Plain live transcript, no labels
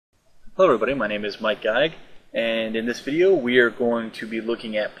Hello everybody, my name is Mike Geig, and in this video we are going to be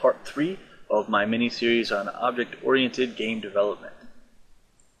looking at part 3 of my mini-series on object-oriented game development.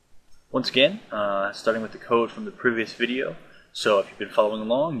 Once again, starting with the code from the previous video, so if you've been following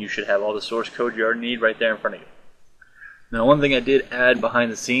along, you should have all the source code you already need right there in front of you. Now, one thing I did add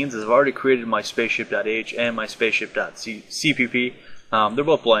behind the scenes is I've already created my spaceship.h and my spaceship.cpp. They're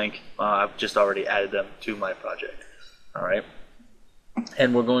both blank. I've just already added them to my project. Alright.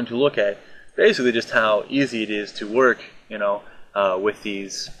 And we're going to look at basically just how easy it is to work, with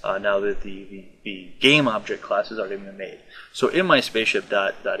these now that the game object class has already been made. So in my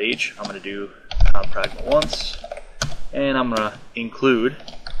spaceship.h, I'm going to do pragma once, and I'm going to include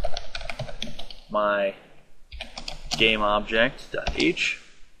my GameObject.h,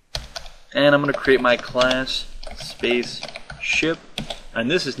 and I'm going to create my class spaceship, and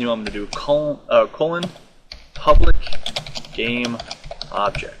this is new. I'm going to do colon public game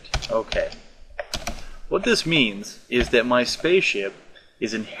object. Okay. What this means is that my spaceship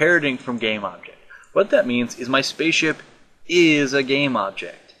is inheriting from GameObject. What that means is my spaceship is a game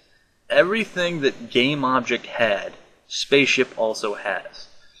object. Everything that GameObject had, spaceship also has.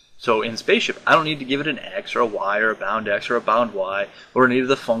 So in spaceship, I don't need to give it an X or a Y or a bound X or a bound Y or any of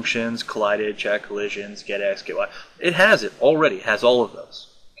the functions, collided, check, collisions, get X, get Y. It has it already, has all of those.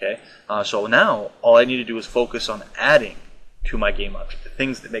 Okay. So now all I need to do is focus on adding to my game object the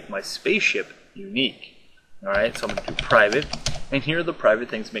things that make my spaceship unique. Alright, so I'm going to do private, and here are the private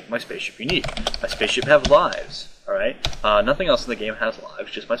things that make my spaceship unique. My spaceship has lives. Alright, nothing else in the game has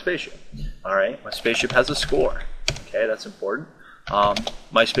lives, just my spaceship. Alright, my spaceship has a score. Okay, that's important.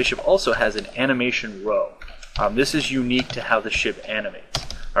 My spaceship also has an animation row. This is unique to how the ship animates.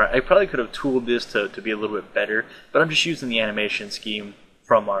 Alright, I probably could have tooled this to be a little bit better, but I'm just using the animation scheme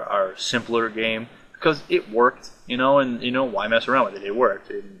from our simpler game because it worked, and why mess around with it? It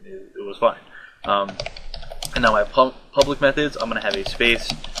worked. It was fine. And now my public methods, I'm going to have a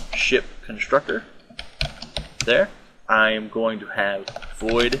spaceship constructor. There. I am going to have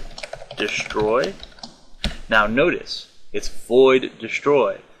void destroy. Now notice, it's void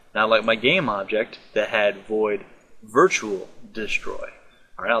destroy. Not like my game object that had void virtual destroy.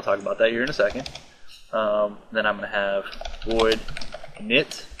 Alright, I'll talk about that here in a second. Then I'm going to have void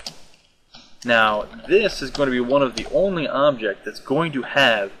init. Now, this is going to be one of the only objects that's going to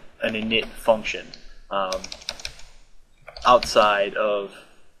have an init function outside of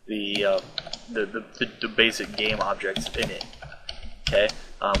the basic game objects init. Okay,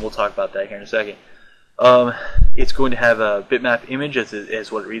 we'll talk about that here in a second. It's going to have a bitmap image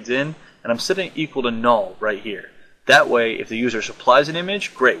as what it reads in, and I'm setting it equal to null right here. That way, if the user supplies an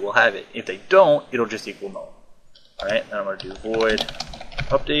image, great, we'll have it. If they don't, it'll just equal null. Alright, then I'm going to do void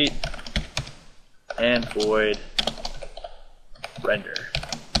update and void render.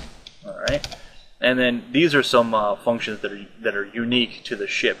 Alright, and then these are some functions that are unique to the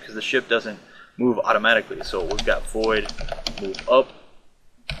ship because the ship doesn't move automatically. So we've got void move up,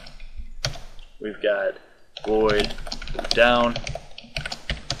 we've got void move down,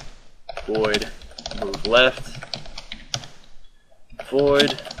 void move left,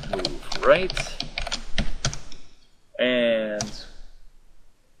 void move right, and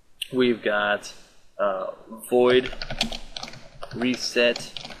we've got void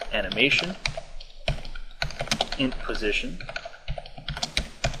reset animation, int position.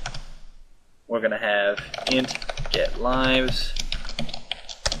 We're going to have int get lives,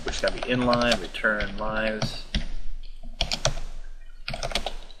 which is going to be inline, return lives,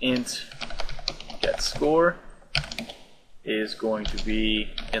 int get score is going to be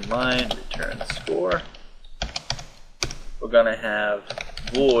inline, return score. We're going to have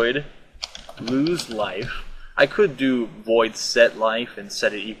void lose life. I could do void set life and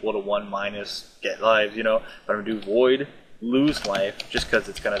set it equal to 1 minus get lives, but I'm going to do void lose life just because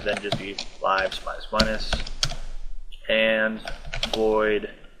it's going to then just be lives minus minus, and void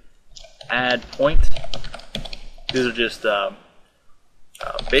add point. These are just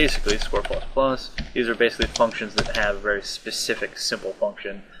basically score plus plus. These are basically functions that have a very specific simple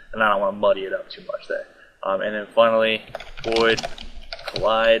function, and I don't want to muddy it up too much there. And then finally, void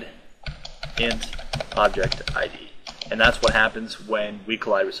collide int object ID, and that's what happens when we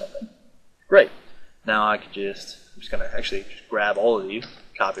collide with something. Great. Now I'm just going to actually just grab all of these,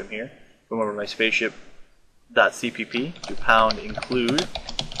 copy them here, come over to my spaceship.cpp, do pound include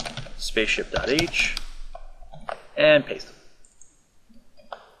spaceship.h, and paste them.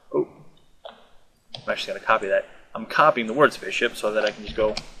 Oh, I'm actually going to copy that. I'm copying the word spaceship so that I can just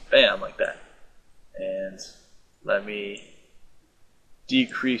go bam like that. And let me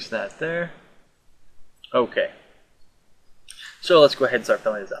decrease that there. Okay. So let's go ahead and start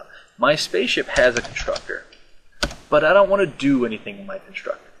filling this out. My spaceship has a constructor, but I don't want to do anything in my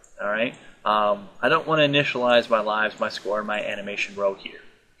constructor. All right. I don't want to initialize my lives, my score, and my animation row here.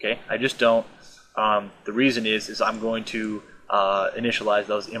 Okay. I just don't. The reason is I'm going to initialize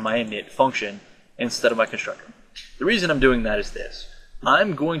those in my init function instead of my constructor. The reason I'm doing that is this.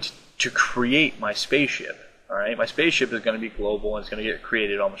 I'm going to create my spaceship. All right. My spaceship is going to be global and it's going to get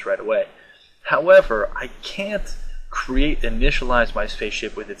created almost right away. However, I can't initialize my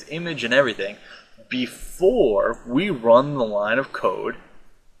spaceship with its image and everything before we run the line of code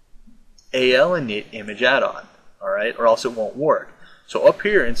al init image add-on, all right, or else it won't work. So up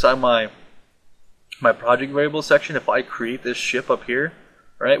here inside my project variable section, if I create this ship up here,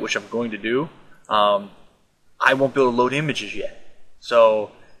 all right, which I'm going to do, I won't be able to load images yet.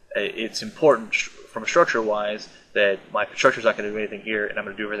 So it's important from structure wise that my constructor is not going to do anything here, and I'm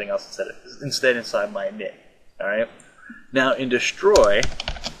going to do everything else instead inside my init. All right. Now in destroy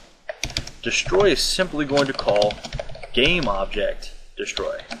is simply going to call GameObject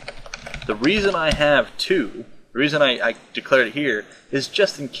destroy. The reason I have two, the reason I declared it here is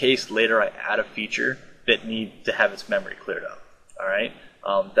just in case later I add a feature that needs to have its memory cleared up. All right.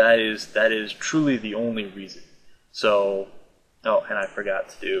 That is truly the only reason. So, oh, and I forgot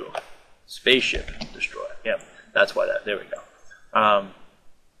to do spaceship destroy. Yep, that's why that. There we go.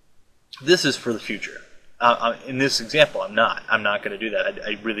 This is for the future. In this example, I'm not going to do that.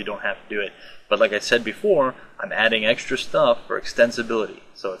 I really don't have to do it. But like I said before, I'm adding extra stuff for extensibility,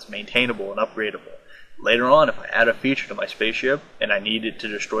 so it's maintainable and upgradable. Later on, if I add a feature to my spaceship and I need it to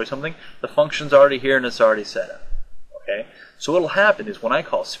destroy something, the function's already here and it's already set up. Okay. So what'll happen is when I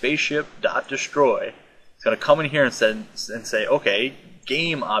call spaceship.destroy, it's going to come in here and say, okay,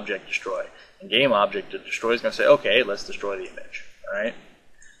 GameObject destroy. And GameObject destroy is going to say, okay, let's destroy the image. All right.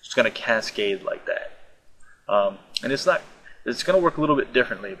 So it's going to cascade like that. And it's going to work a little bit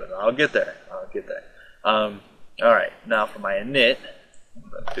differently, but I'll get there. All right. Now for my init, I'm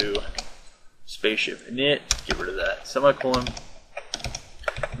going to do spaceship init. Get rid of that semicolon.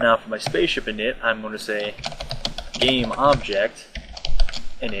 Now for my spaceship init, I'm going to say GameObject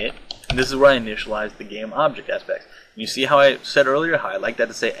init. And this is where I initialize the GameObject aspects. You see how I said earlier how I like that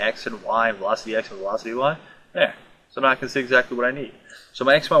to say x and y, velocity x and velocity y? There. So now I can see exactly what I need. So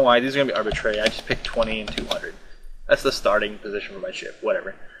my x, my y, these are going to be arbitrary. I just picked 20 and 200. That's the starting position for my ship,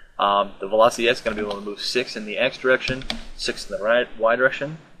 whatever. The velocity x is going to be able to move 6 in the x direction, 6 in the y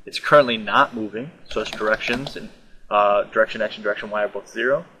direction. It's currently not moving, so its directions, and direction x and direction y are both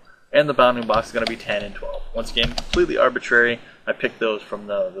 0. And the bounding box is going to be 10 and 12. Once again, completely arbitrary. I picked those from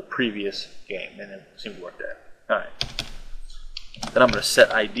the previous game, and it seemed to work there. Alright. Then I'm going to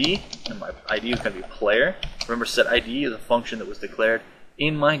set ID, and my ID is going to be player. Remember, set ID is a function that was declared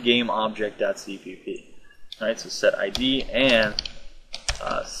in my GameObject.cpp. Alright, so set ID and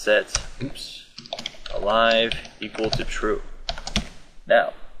set alive equal to true.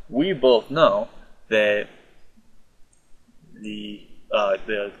 Now, we both know that the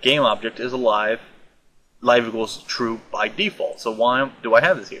GameObject is alive. Live equals true by default. So why do I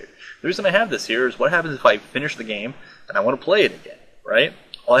have this here? The reason I have this here is what happens if I finish the game and I want to play it again, right?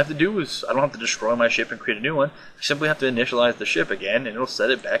 All I have to do is, I don't have to destroy my ship and create a new one. I simply have to initialize the ship again and it'll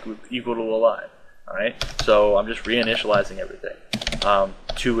set it back equal to alive. Alright? So I'm just reinitializing everything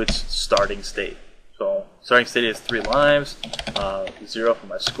to its starting state. So starting state is 3 lives, 0 for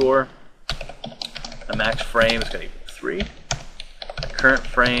my score. My max frame is going to equal 3. My current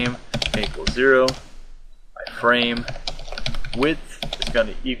frame is going to equal 0. My frame width is going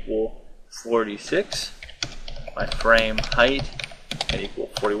to equal 46. My frame height is going to equal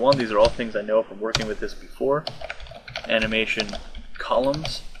 41. These are all things I know from working with this before. Animation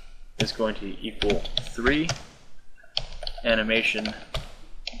columns is going to equal 3. Animation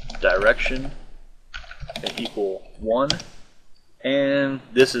direction is equal 1. And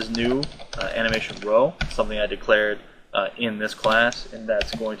this is new, animation row, something I declared in this class, and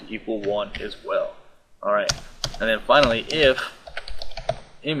that's going to equal 1 as well. Alright, and then finally if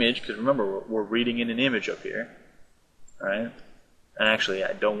image, because remember we're reading in an image up here, alright, and actually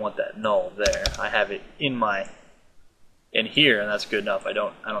I don't want that null there. I have it in here, and that's good enough. I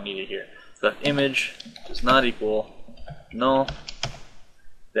don't need it here. So if image does not equal null,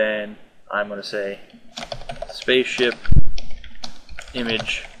 then I'm going to say spaceship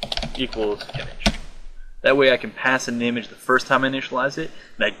image equals image. That way I can pass in an image the first time I initialize it,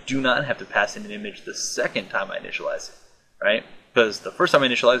 and I do not have to pass in an image the second time I initialize it, right? Because the first time I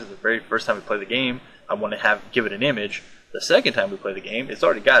initialize it, the very first time we play the game, I want to give it an image. The second time we play the game, it's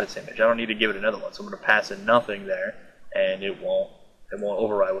already got its image. I don't need to give it another one, so I'm going to pass in nothing there, and it won't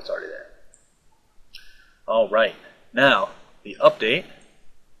override what's already there. All right, now the update,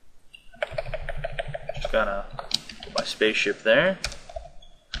 just gonna put my spaceship there,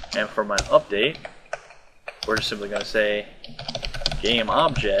 and for my update, we're just simply gonna say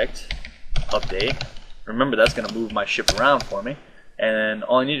GameObject update. Remember, that's gonna move my ship around for me, and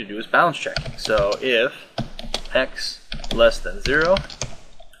all I need to do is balance checking. So if x less than 0,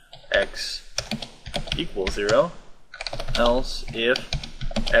 x equals 0, else if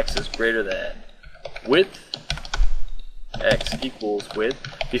x is greater than width, x equals width.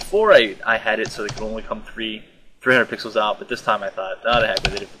 Before I had it so it could only come 300 pixels out, but this time I thought, oh, the heck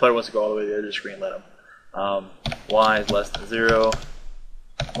with it. If the player wants to go all the way to the other screen, let him. Y is less than 0,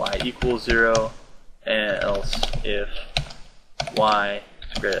 y equals 0, and else if y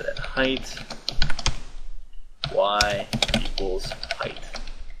is greater than height, y equals height.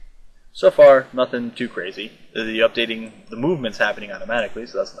 So far, nothing too crazy. The updating, the movement's happening automatically,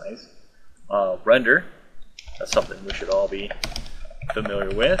 so that's nice. Render, that's something we should all be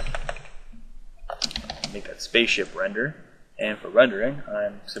familiar with. Make that spaceship render. And for rendering,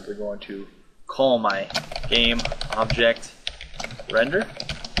 I'm simply going to call my GameObject render.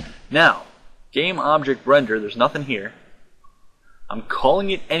 Now, GameObject render, there's nothing here. I'm calling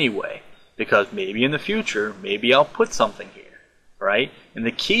it anyway, because maybe in the future, maybe I'll put something here. Right? And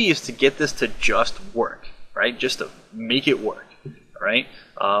the key is to get this to just work, right? Just to make it work, right?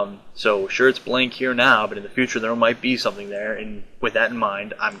 So sure, it's blank here now, but in the future there might be something there, and with that in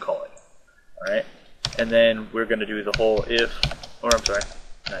mind, I'm calling it. All right? And then we're going to do the whole if, or I'm sorry,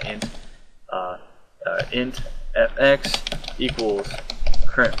 not int fx equals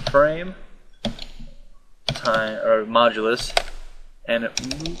current frame time or modulus, and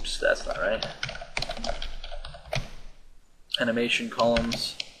oops, that's not right. Animation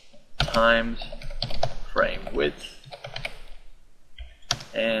columns times frame width,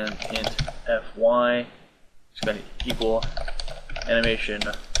 and int fy is going to equal animation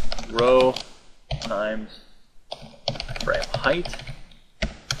row times frame height,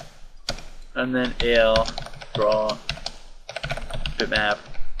 and then al draw bitmap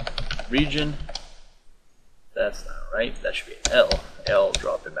region. That's not right. That should be an L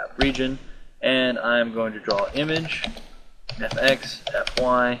draw bitmap region, and I'm going to draw image fx,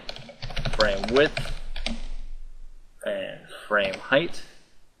 fy, frame width, and frame height,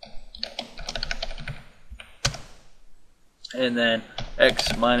 and then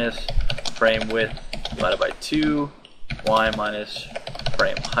x minus frame width divided by 2, y minus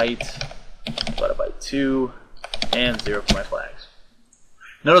frame height divided by 2, and 0 for my flags.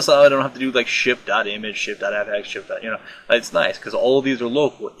 Notice how I don't have to do like ship.image, ship.fx, ship. You know, it's nice because all of these are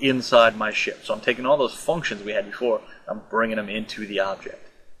local inside my ship. So I'm taking all those functions we had before, I'm bringing them into the object.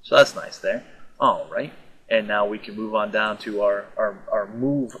 So that's nice there. All right, and now we can move on down to our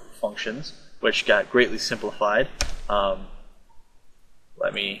move functions, which got greatly simplified.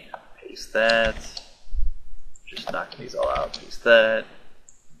 Let me paste that. Just knock these all out. Paste that.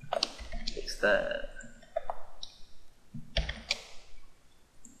 Paste that.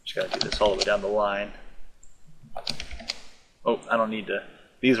 Just gotta do this all the way down the line. Oh, I don't need to.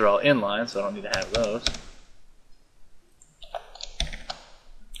 These are all inline, so I don't need to have those.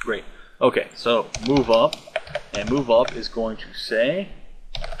 Great. Okay, so move up, and move up is going to say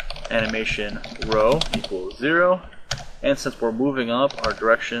animation row equals 0, and since we're moving up, our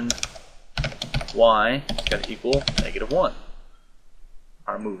direction y is going to equal -1.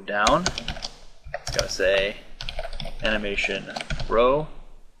 Our move down is going to say animation row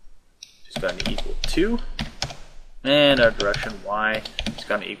is going to equal 2, and our direction y is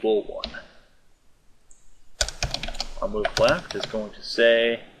going to equal 1. Our move left is going to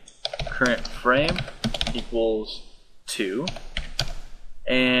say current frame equals 2,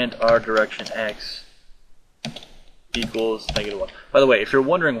 and our direction x equals -1. By the way, if you're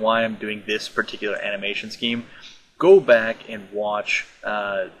wondering why I'm doing this particular animation scheme, go back and watch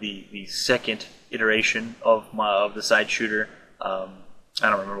the second iteration of the side shooter. I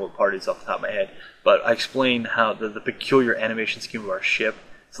don't remember what part it is off the top of my head, but I explained how the peculiar animation scheme of our ship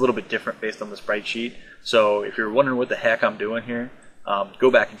is a little bit different based on the sprite sheet. So if you're wondering what the heck I'm doing here, go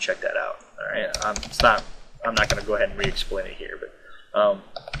back and check that out. All right, I'm not going to go ahead and re-explain it here, but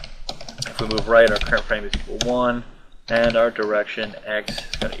if we move right, our current frame is equal 1, and our direction x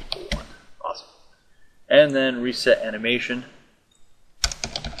is going to equal 1. Awesome. And then reset animation.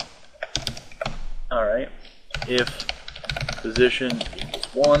 All right, if position equals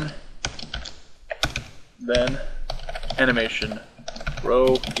 1, then animation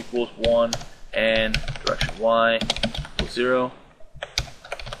row equals 1, and direction y equals 0,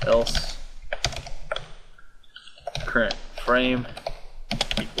 else current frame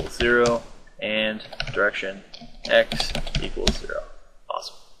equals 0, and direction x equals 0.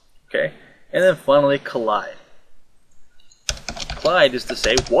 Awesome. Okay, and then finally collide. Collide is to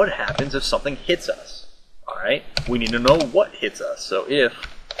say what happens if something hits us. Alright, we need to know what hits us. So if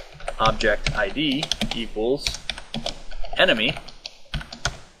object ID equals enemy,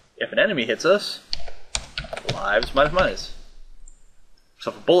 if an enemy hits us, lives minus minus. So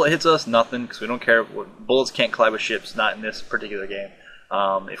if a bullet hits us, nothing, because we don't care. Bullets can't collide with ships, not in this particular game.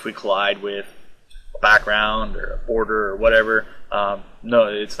 If we collide with a background or a border or whatever, no,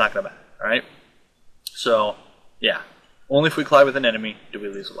 it's not going to matter. Alright? So, yeah. Only if we collide with an enemy do we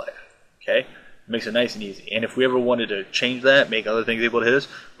lose a life. Okay? It makes it nice and easy. And if we ever wanted to change that, make other things able to hit us,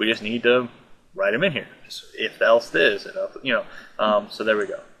 we just need to write them in here. Just if else this, so there we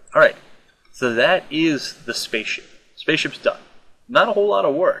go. Alright. So that is the spaceship. Spaceship's done. Not a whole lot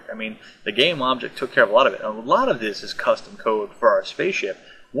of work. I mean, the game object took care of a lot of it. A lot of this is custom code for our spaceship.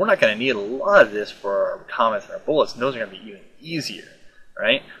 We're not going to need a lot of this for our comets and our bullets, and those are going to be even easier,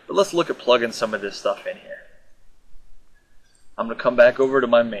 right? But let's look at plugging some of this stuff in here. I'm going to come back over to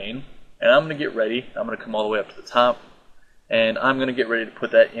my main, and I'm going to get ready. I'm going to come all the way up to the top, and I'm going to get ready to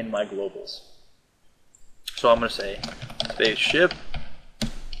put that in my globals. So I'm going to say spaceship,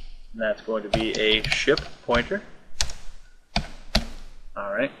 and that's going to be a ship pointer.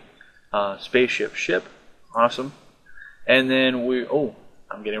 Alright, spaceship ship, awesome. And then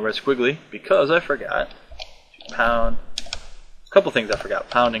I'm getting red squiggly because I forgot to pound, a couple things I forgot.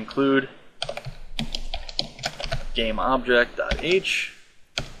 Pound include GameObject.h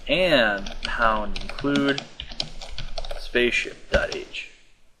and pound include spaceship.h.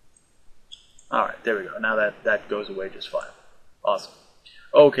 Alright, there we go. Now that goes away just fine. Awesome.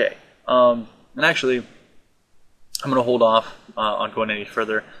 Okay, and actually, I'm going to hold off on going any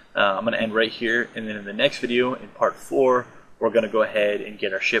further. I'm going to end right here, and then in the next video, in part 4, we're going to go ahead and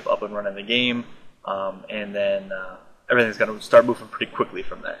get our ship up and running in the game, and then everything's going to start moving pretty quickly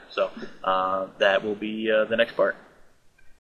from there. So that will be the next part.